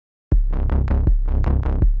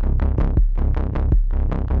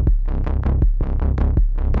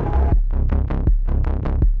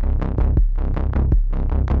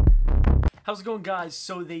How's it going, guys?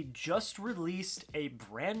 So they just released a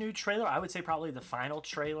brand new trailer. I would say probably the final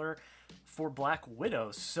trailer for Black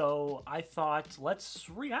Widow. So I thought, let's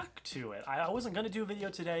react to it. I wasn't going to do a video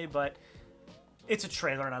today, but it's a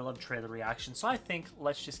trailer and I love trailer reactions. So I think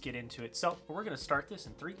let's just get into it. So we're going to start this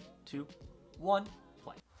in 3, 2, 1,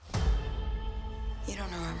 play. You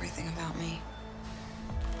don't know everything about me.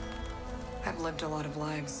 I've lived a lot of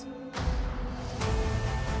lives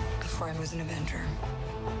before I was an Avenger.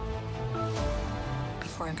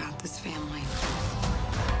 Before I got this family.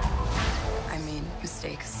 I made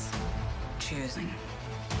mistakes choosing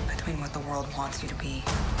between what the world wants you to be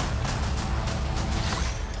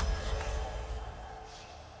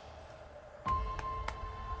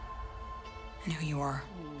and who you are.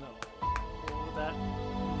 No. That.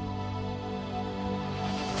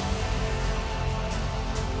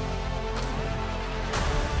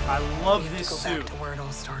 I love this suit. Back to where it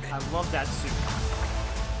all started. I love that suit.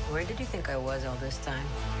 Where did you think I was all this time?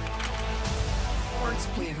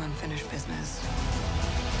 We have unfinished business.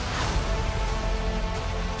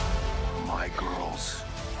 My girls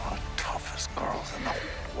are the toughest girls in the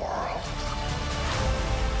world.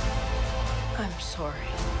 I'm sorry.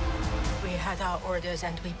 We had our orders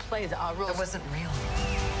and we played our roles. It wasn't real.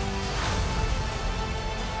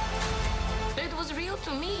 It was real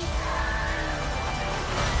to me.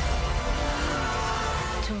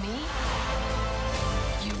 To me,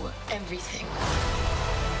 you were everything.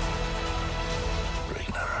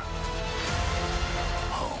 Bring her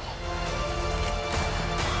home.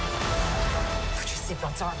 Put your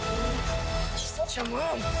seatbelts on. She's such a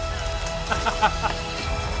mom.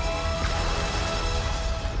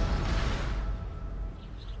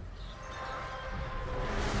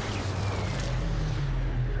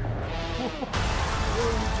 What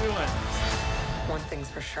are you doing? One thing's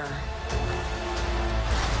for sure.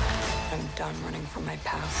 I'm done running from my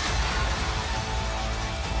past.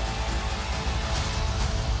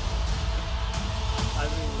 I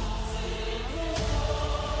mean,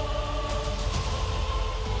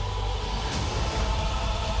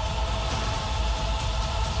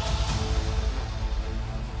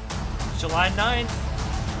 July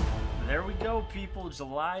 9th. There we go, people.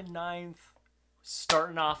 July 9th.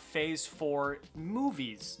 Starting off Phase 4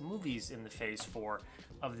 movies in the Phase 4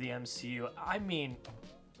 of the MCU. I mean,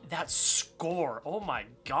 that score, oh my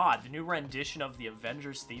god, the new rendition of the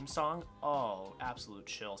Avengers theme song, oh, absolute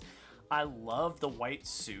chills. I love the white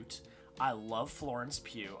suit. I love Florence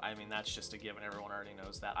Pugh. I mean, that's just a given. Everyone already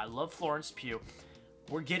knows that. I love Florence Pugh.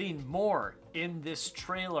 We're getting more in this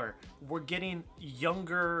trailer. We're getting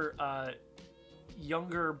younger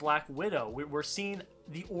Black Widow. We're seeing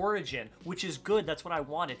the origin, which is good. That's what I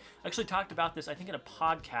wanted. I actually talked about this, I think, in a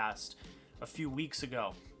podcast a few weeks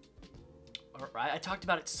ago. I talked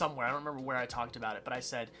about it somewhere. I don't remember where I talked about it, but I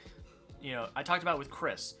said, you know, I talked about it with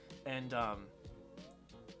Chris, and,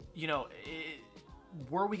 you know,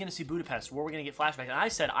 were we going to see Budapest? Were we going to get flashbacks? And I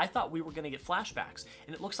said, I thought we were going to get flashbacks,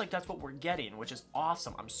 and it looks like that's what we're getting, which is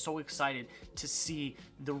awesome. I'm so excited to see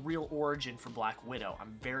the real origin for Black Widow.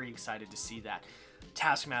 I'm very excited to see that.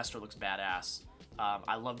 Taskmaster looks badass.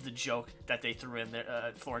 I love the joke that they threw in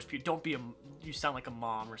there. Florence Pugh, don't be you sound like a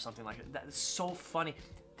mom or something like that. That is so funny.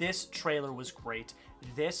 This trailer was great.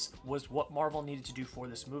 This was what Marvel needed to do for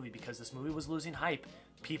this movie because this movie was losing hype.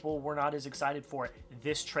 People were not as excited for it.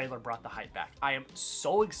 This trailer brought the hype back. I am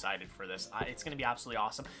so excited for this. It's going to be absolutely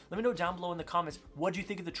awesome. Let me know down below in the comments, what do you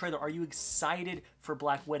think of the trailer? Are you excited for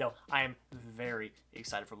Black Widow? I am very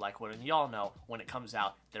excited for Black Widow, and y'all know when it comes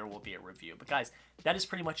out, there will be a review. But guys, that is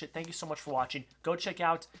pretty much it. Thank you so much for watching. Go check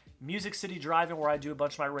out Music City Drive-In, where I do a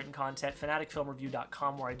bunch of my written content,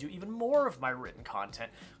 FinaticFilmReview.com, where I do even more of my written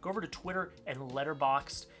content. Go over to Twitter and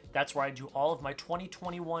Letterboxd. That's where I do all of my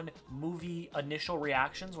 2021 movie initial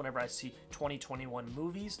reactions. Whenever I see 2021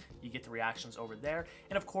 movies, you get the reactions over there.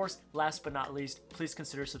 And of course, last but not least, please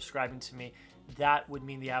consider subscribing to me. That would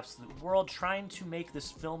mean the absolute world. Trying to make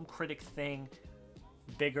this film critic thing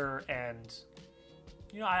bigger, and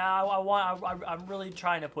you know, I'm really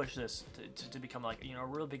trying to push this to become, like, you know, a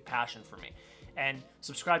real big passion for me. And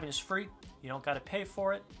subscribing is free. You don't got to pay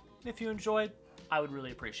for it. If you enjoyed, I would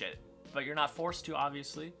really appreciate it. But you're not forced to,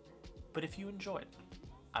 obviously. But if you enjoyed,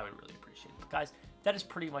 I would really appreciate it. But guys, that is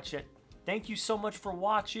pretty much it. Thank you so much for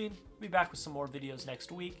watching. We'll be back with some more videos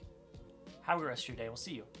next week. Have a good rest of your day. We'll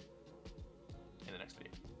see you